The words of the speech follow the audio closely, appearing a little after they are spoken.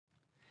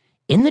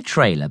In the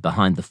trailer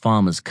behind the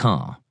farmer's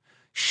car,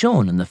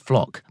 Shaun and the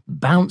flock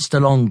bounced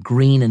along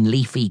green and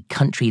leafy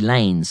country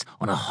lanes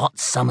on a hot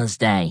summer's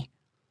day.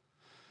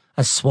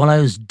 As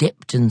swallows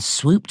dipped and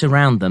swooped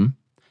around them,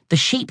 the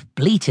sheep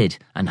bleated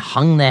and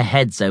hung their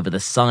heads over the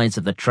sides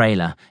of the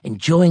trailer,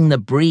 enjoying the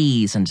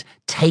breeze and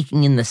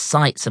taking in the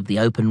sights of the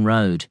open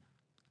road.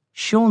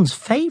 Shaun's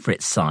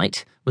favourite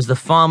sight was the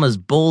farmer's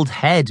bald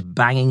head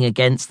banging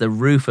against the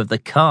roof of the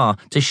car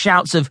to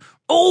shouts of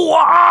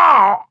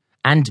 "Ooh-ah!"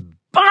 and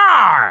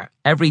 "Bar!"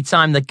 every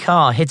time the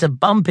car hit a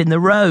bump in the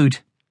road.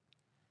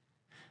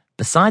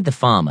 Beside the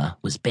farmer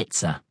was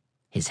Bitzer,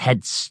 his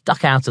head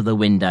stuck out of the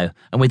window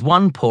and with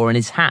one paw in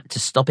his hat to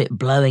stop it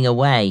blowing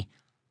away.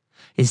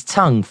 His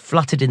tongue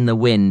fluttered in the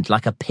wind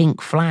like a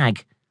pink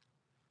flag.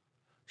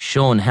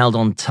 Shaun held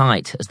on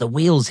tight as the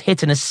wheels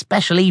hit an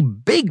especially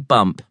big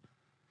bump.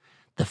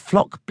 The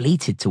flock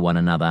bleated to one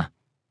another.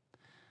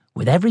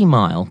 With every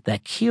mile, their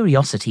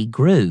curiosity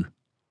grew.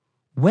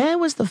 Where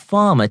was the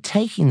farmer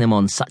taking them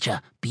on such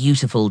a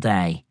beautiful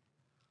day?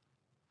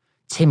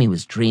 Timmy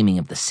was dreaming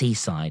of the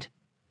seaside.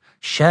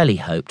 Shirley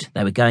hoped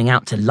they were going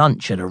out to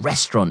lunch at a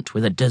restaurant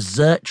with a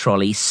dessert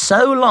trolley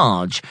so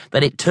large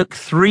that it took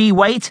 3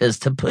 waiters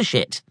to push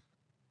it.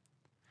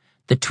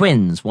 The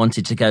twins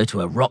wanted to go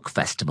to a rock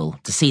festival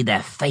to see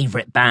their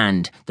favourite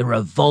band, the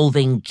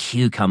Revolving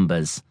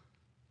Cucumbers.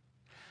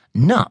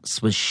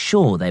 Nuts was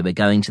sure they were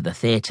going to the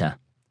theatre.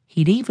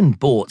 He'd even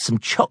bought some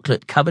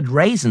chocolate-covered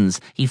raisins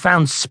he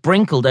found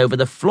sprinkled over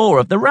the floor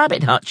of the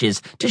rabbit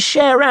hutches to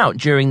share out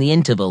during the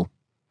interval.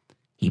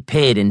 He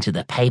peered into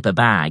the paper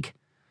bag.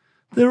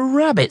 The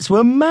rabbits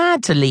were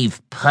mad to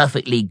leave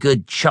perfectly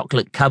good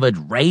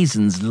chocolate-covered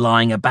raisins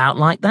lying about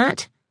like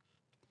that.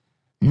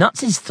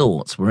 Nuts'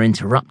 thoughts were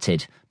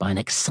interrupted by an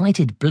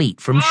excited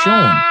bleat from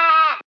Shaun,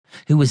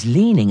 who was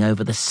leaning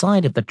over the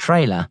side of the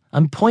trailer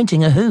and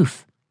pointing a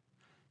hoof.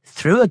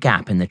 Through a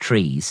gap in the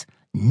trees,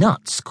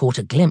 Nuts caught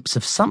a glimpse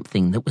of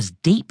something that was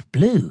deep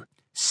blue,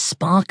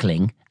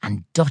 sparkling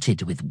and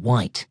dotted with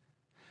white.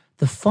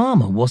 The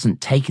farmer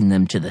wasn't taking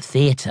them to the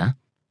theatre.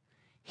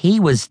 He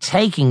was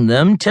taking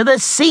them to the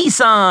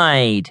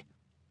seaside.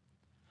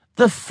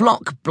 The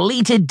flock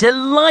bleated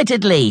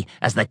delightedly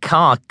as the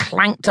car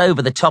clanked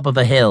over the top of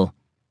a hill.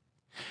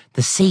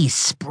 The sea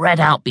spread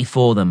out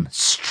before them,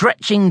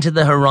 stretching to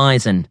the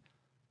horizon.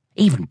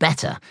 Even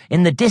better,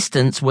 in the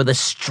distance were the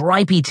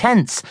stripy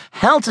tents,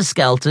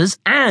 helter-skelters,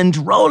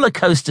 and roller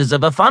coasters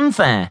of a fun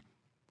fair.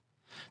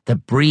 The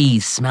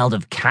breeze smelled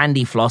of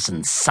candy floss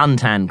and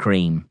suntan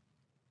cream.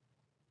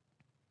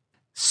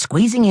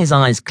 Squeezing his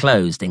eyes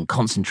closed in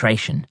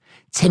concentration,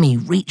 Timmy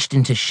reached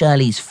into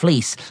Shirley's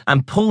fleece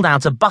and pulled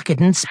out a bucket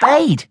and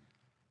spade.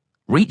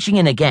 Reaching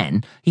in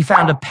again, he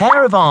found a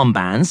pair of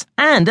armbands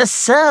and a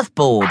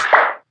surfboard.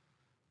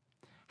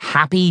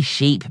 Happy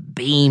sheep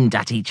beamed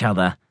at each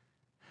other.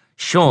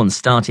 Shaun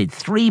started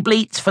 3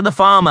 bleats for the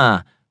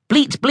farmer.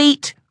 Bleat,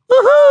 bleat,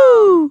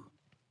 woohoo!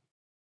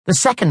 The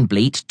second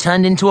bleat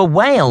turned into a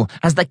wail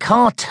as the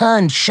car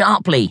turned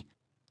sharply.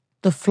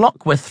 The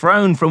flock were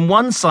thrown from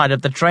one side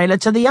of the trailer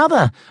to the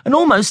other and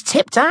almost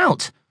tipped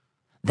out.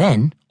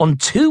 Then, on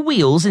 2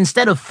 wheels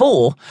instead of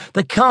 4,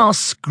 the car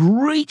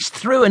screeched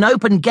through an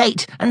open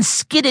gate and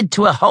skidded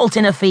to a halt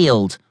in a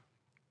field.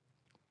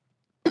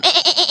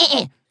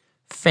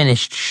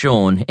 Finished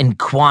Shaun in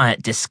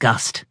quiet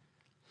disgust.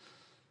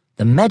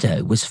 The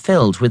meadow was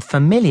filled with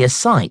familiar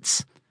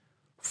sights.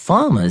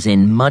 Farmers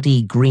in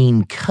muddy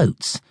green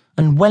coats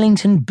and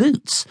Wellington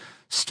boots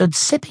stood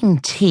sipping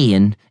tea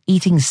and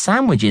eating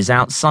sandwiches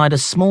outside a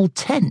small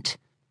tent.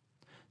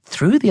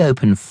 Through the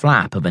open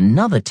flap of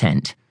another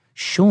tent,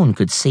 Shaun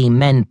could see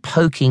men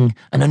poking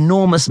an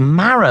enormous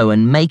marrow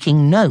and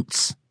making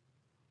notes.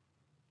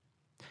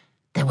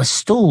 There were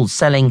stalls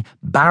selling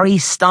Barry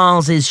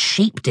Stiles's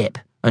sheep dip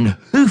and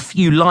Hoof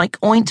You Like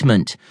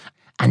ointment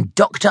and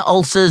Dr.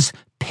 Ulcer's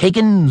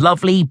Piggin'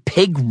 Lovely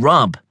Pig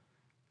Rub.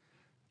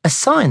 A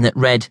sign that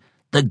read,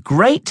 "The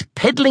Great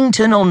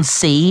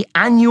Pidlington-on-Sea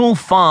Annual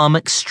Farm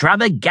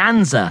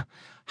Extravaganza,"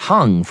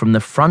 hung from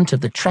the front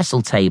of the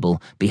trestle table,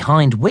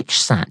 behind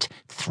which sat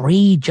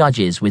 3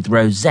 judges with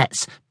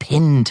rosettes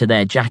pinned to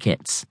their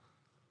jackets.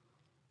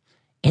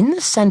 In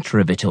the centre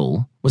of it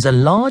all was a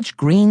large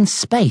green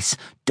space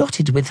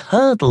dotted with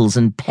hurdles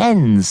and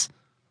pens.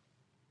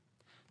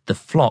 The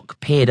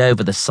flock peered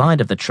over the side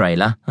of the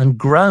trailer and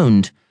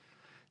groaned.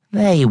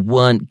 They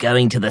weren't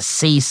going to the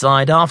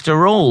seaside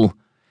after all.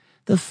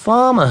 The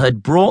farmer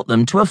had brought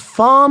them to a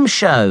farm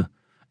show,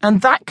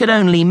 and that could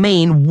only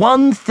mean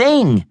one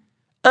thing: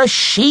 a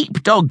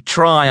sheepdog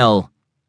trial.